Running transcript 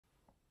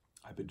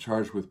I've been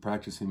charged with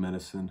practicing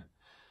medicine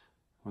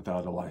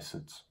without a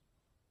license.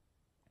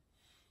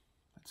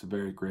 It's a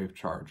very grave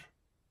charge.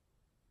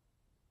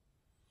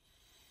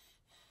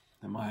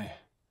 Am I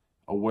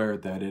aware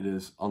that it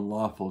is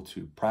unlawful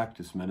to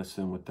practice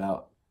medicine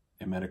without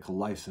a medical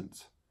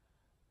license?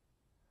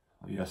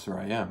 Well, yes, sir,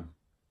 I am.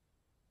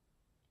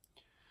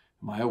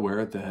 Am I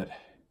aware that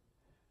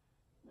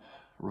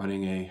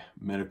running a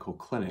medical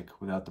clinic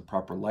without the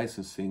proper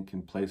licensing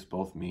can place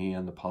both me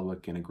and the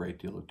public in a great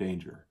deal of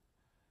danger?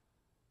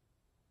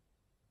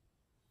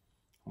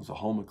 Was a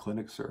home a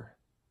clinic, sir?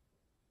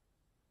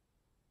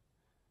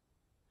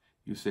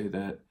 You say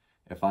that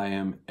if I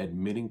am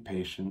admitting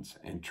patients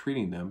and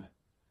treating them,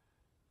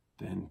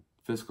 then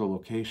physical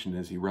location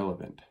is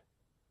irrelevant.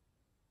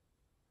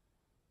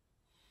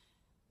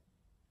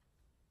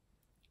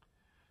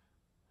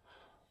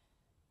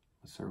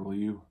 Sir, will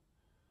you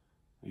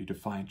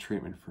define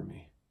treatment for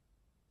me?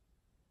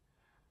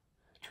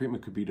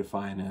 Treatment could be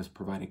defined as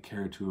providing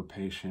care to a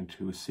patient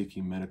who is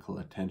seeking medical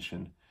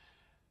attention.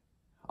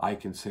 I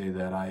can say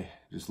that I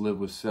just live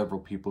with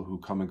several people who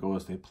come and go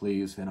as they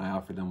please, and I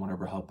offer them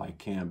whatever help I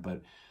can,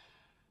 but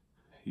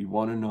you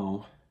want to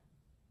know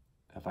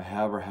if I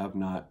have or have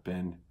not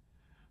been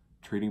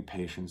treating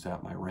patients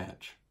at my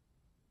ranch.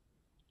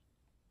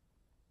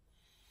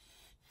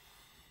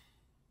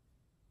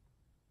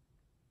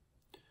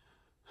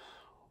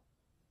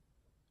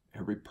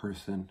 Every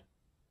person,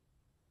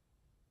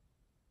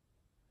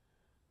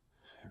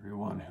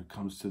 everyone who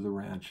comes to the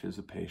ranch is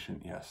a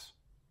patient, yes.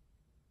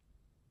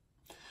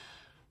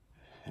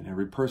 And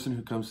every person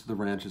who comes to the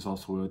ranch is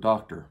also a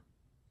doctor.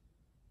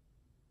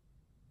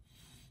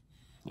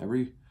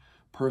 Every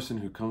person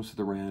who comes to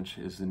the ranch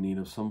is in need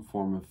of some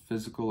form of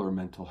physical or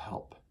mental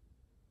help.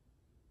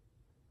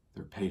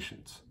 They're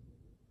patients.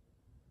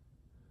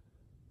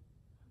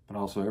 But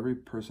also every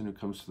person who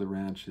comes to the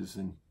ranch is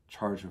in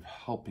charge of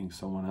helping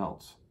someone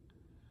else.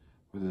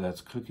 Whether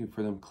that's cooking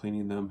for them,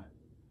 cleaning them,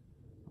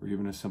 or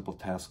even a simple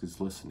task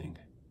is listening.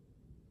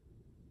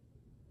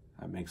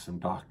 That makes them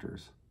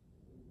doctors.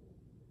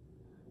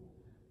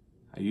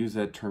 I use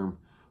that term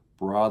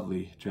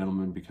broadly,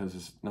 gentlemen, because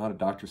it's not a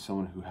doctor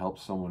someone who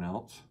helps someone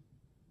else.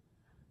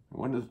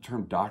 When does the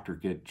term doctor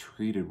get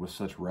treated with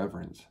such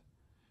reverence?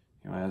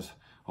 You know, as,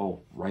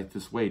 oh, right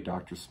this way,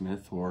 Dr.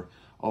 Smith, or,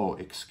 oh,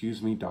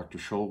 excuse me, Dr.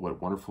 Scholl,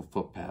 what wonderful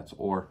foot pads,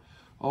 or,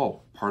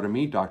 oh, pardon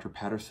me, Dr.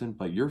 Patterson,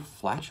 but your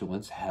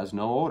flatulence has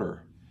no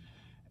odor.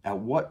 At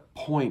what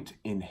point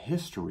in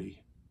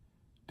history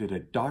did a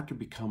doctor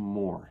become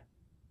more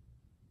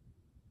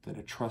than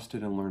a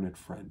trusted and learned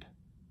friend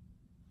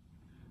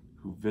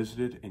who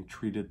visited and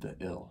treated the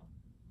ill?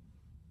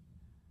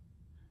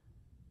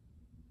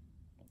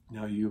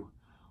 Now you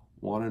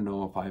want to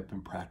know if I've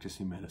been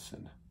practicing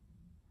medicine.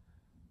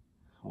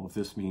 Well, if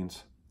this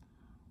means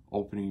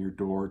opening your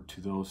door to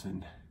those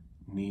in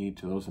need,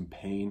 to those in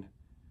pain,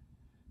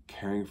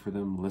 caring for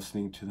them,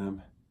 listening to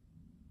them,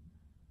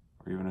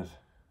 or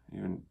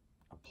even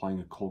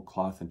applying a cold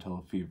cloth until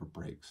a fever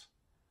breaks.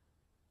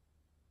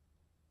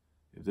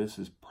 If this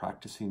is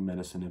practicing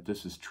medicine, if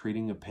this is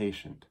treating a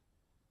patient,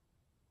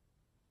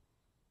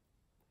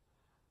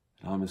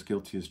 then I'm as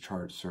guilty as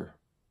charged, sir.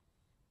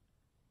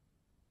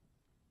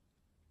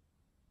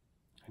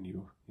 And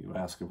you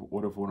ask,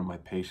 what if one of my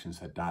patients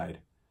had died?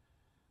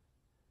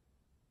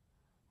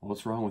 Well,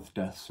 what's wrong with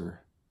death,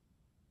 sir?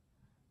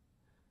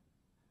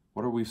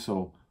 What are we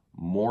so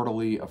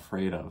mortally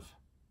afraid of?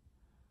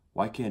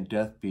 Why can't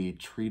death be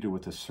treated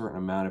with a certain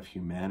amount of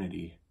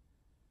humanity,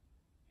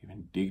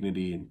 even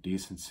dignity and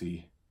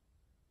decency,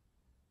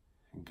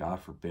 and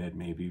God forbid,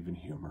 maybe even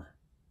humor?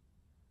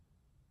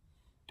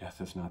 Death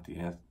is not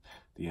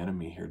the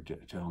enemy here,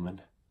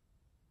 gentlemen.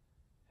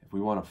 If we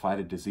want to fight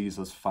a disease,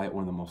 let's fight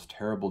one of the most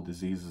terrible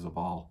diseases of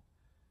all,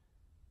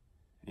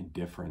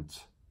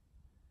 indifference.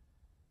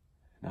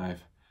 And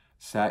I've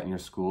sat in your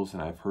schools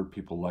and I've heard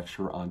people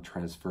lecture on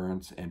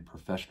transference and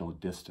professional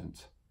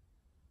distance.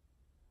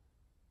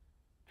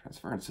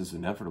 Transference is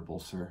inevitable,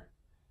 sir.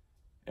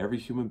 Every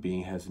human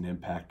being has an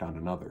impact on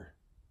another.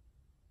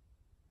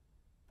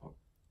 But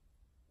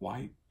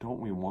why don't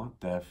we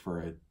want that for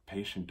a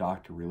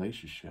patient-doctor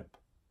relationship?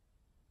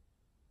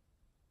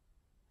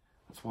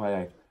 That's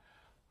why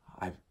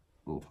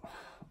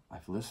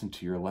I've listened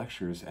to your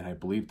lectures and I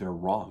believe they're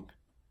wrong.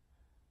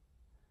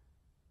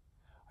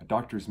 A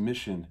doctor's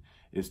mission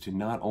is to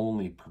not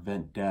only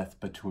prevent death,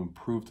 but to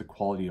improve the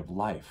quality of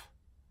life.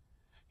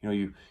 You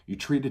know, you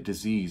treat a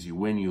disease, you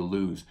win, you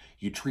lose.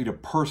 You treat a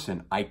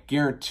person, I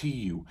guarantee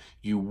you,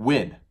 you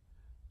win,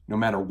 no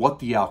matter what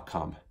the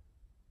outcome.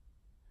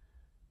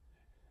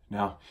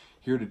 Now,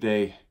 here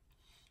today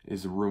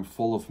is a room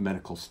full of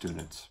medical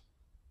students.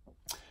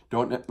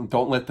 Don't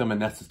let them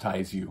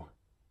anesthetize you.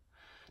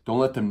 Don't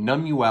let them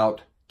numb you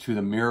out to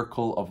the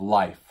miracle of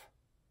life.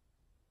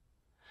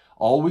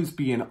 Always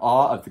be in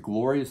awe of the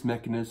glorious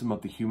mechanism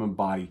of the human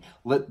body.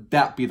 Let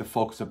that be the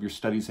focus of your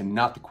studies and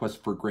not the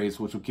quest for grades,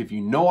 which will give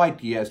you no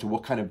idea as to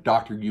what kind of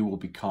doctor you will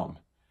become.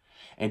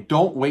 And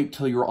don't wait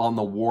till you're on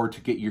the ward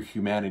to get your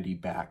humanity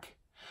back.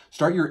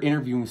 Start your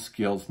interviewing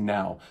skills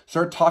now.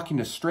 Start talking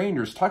to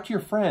strangers, talk to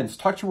your friends,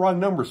 talk to wrong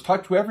numbers,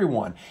 talk to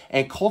everyone,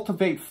 and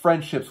cultivate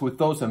friendships with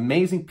those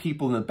amazing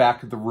people in the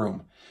back of the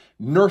room.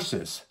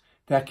 Nurses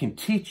that can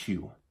teach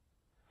you.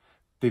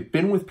 They've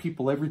been with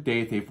people every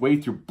day. They've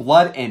waded through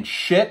blood and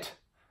shit,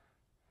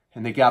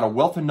 and they got a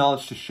wealth of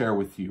knowledge to share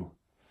with you.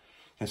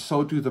 And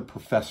so do the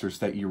professors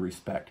that you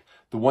respect,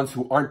 the ones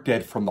who aren't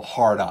dead from the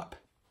heart up.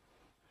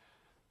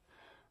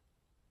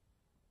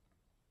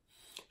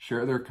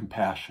 Share their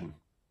compassion,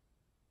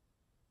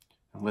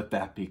 and let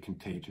that be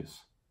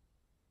contagious.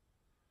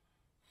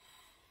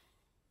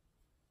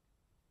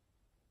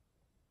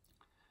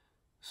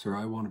 Sir,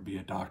 I want to be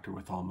a doctor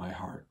with all my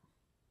heart.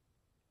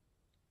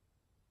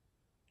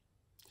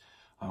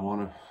 I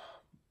want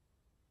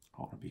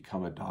to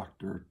become a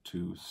doctor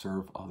to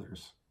serve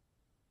others.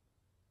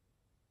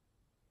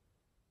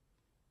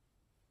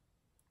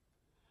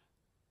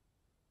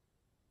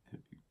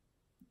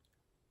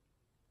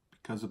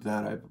 Because of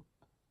that,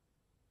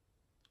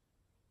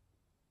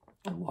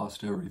 I've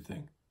lost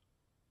everything.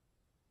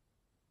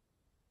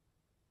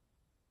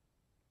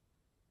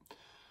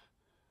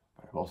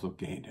 But I've also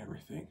gained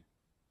everything.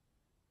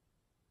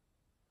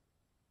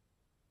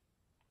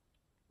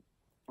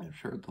 I've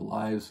shared the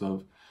lives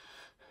of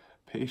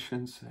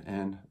patients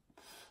and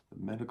the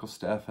medical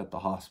staff at the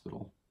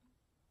hospital.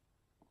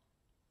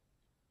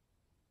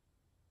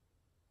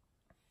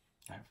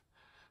 I've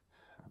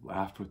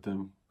laughed with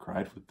them,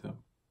 cried with them.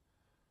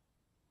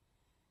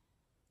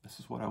 This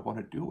is what I want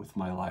to do with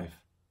my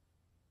life.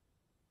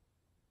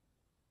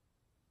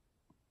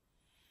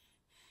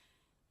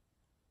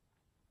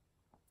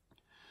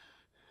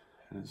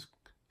 And as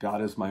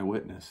God is my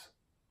witness,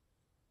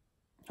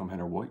 no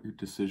matter what your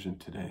decision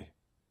today,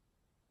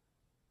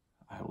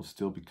 I will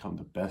still become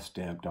the best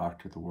damn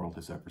doctor the world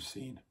has ever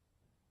seen.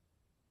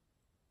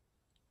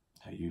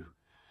 Now you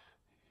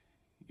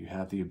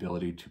have the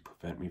ability to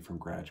prevent me from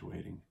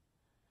graduating.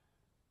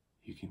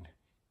 You can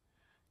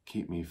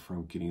keep me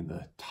from getting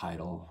the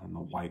title and the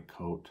white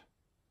coat.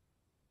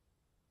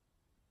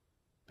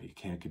 But you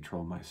can't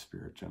control my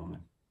spirit,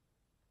 gentlemen.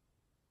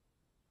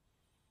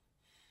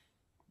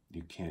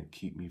 You can't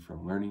keep me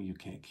from learning. You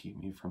can't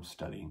keep me from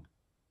studying.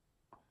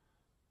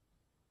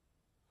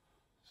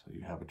 So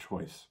you have a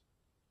choice.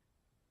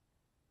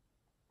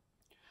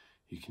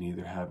 You can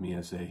either have me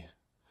as a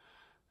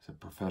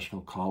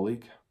professional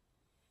colleague,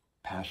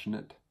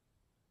 passionate,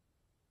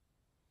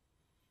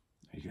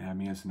 or you can have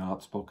me as an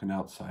outspoken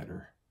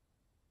outsider,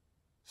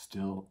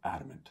 still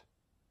adamant.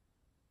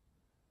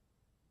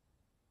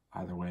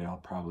 Either way, I'll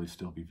probably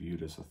still be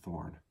viewed as a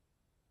thorn.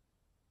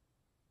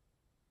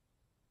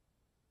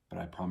 But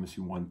I promise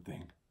you one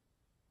thing.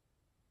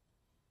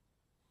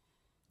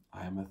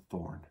 I am a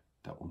thorn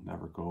that will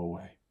never go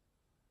away.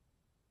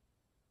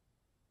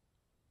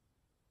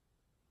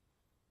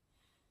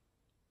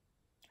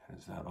 And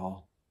is that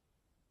all?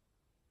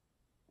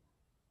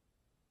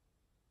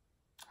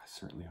 I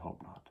certainly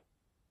hope not.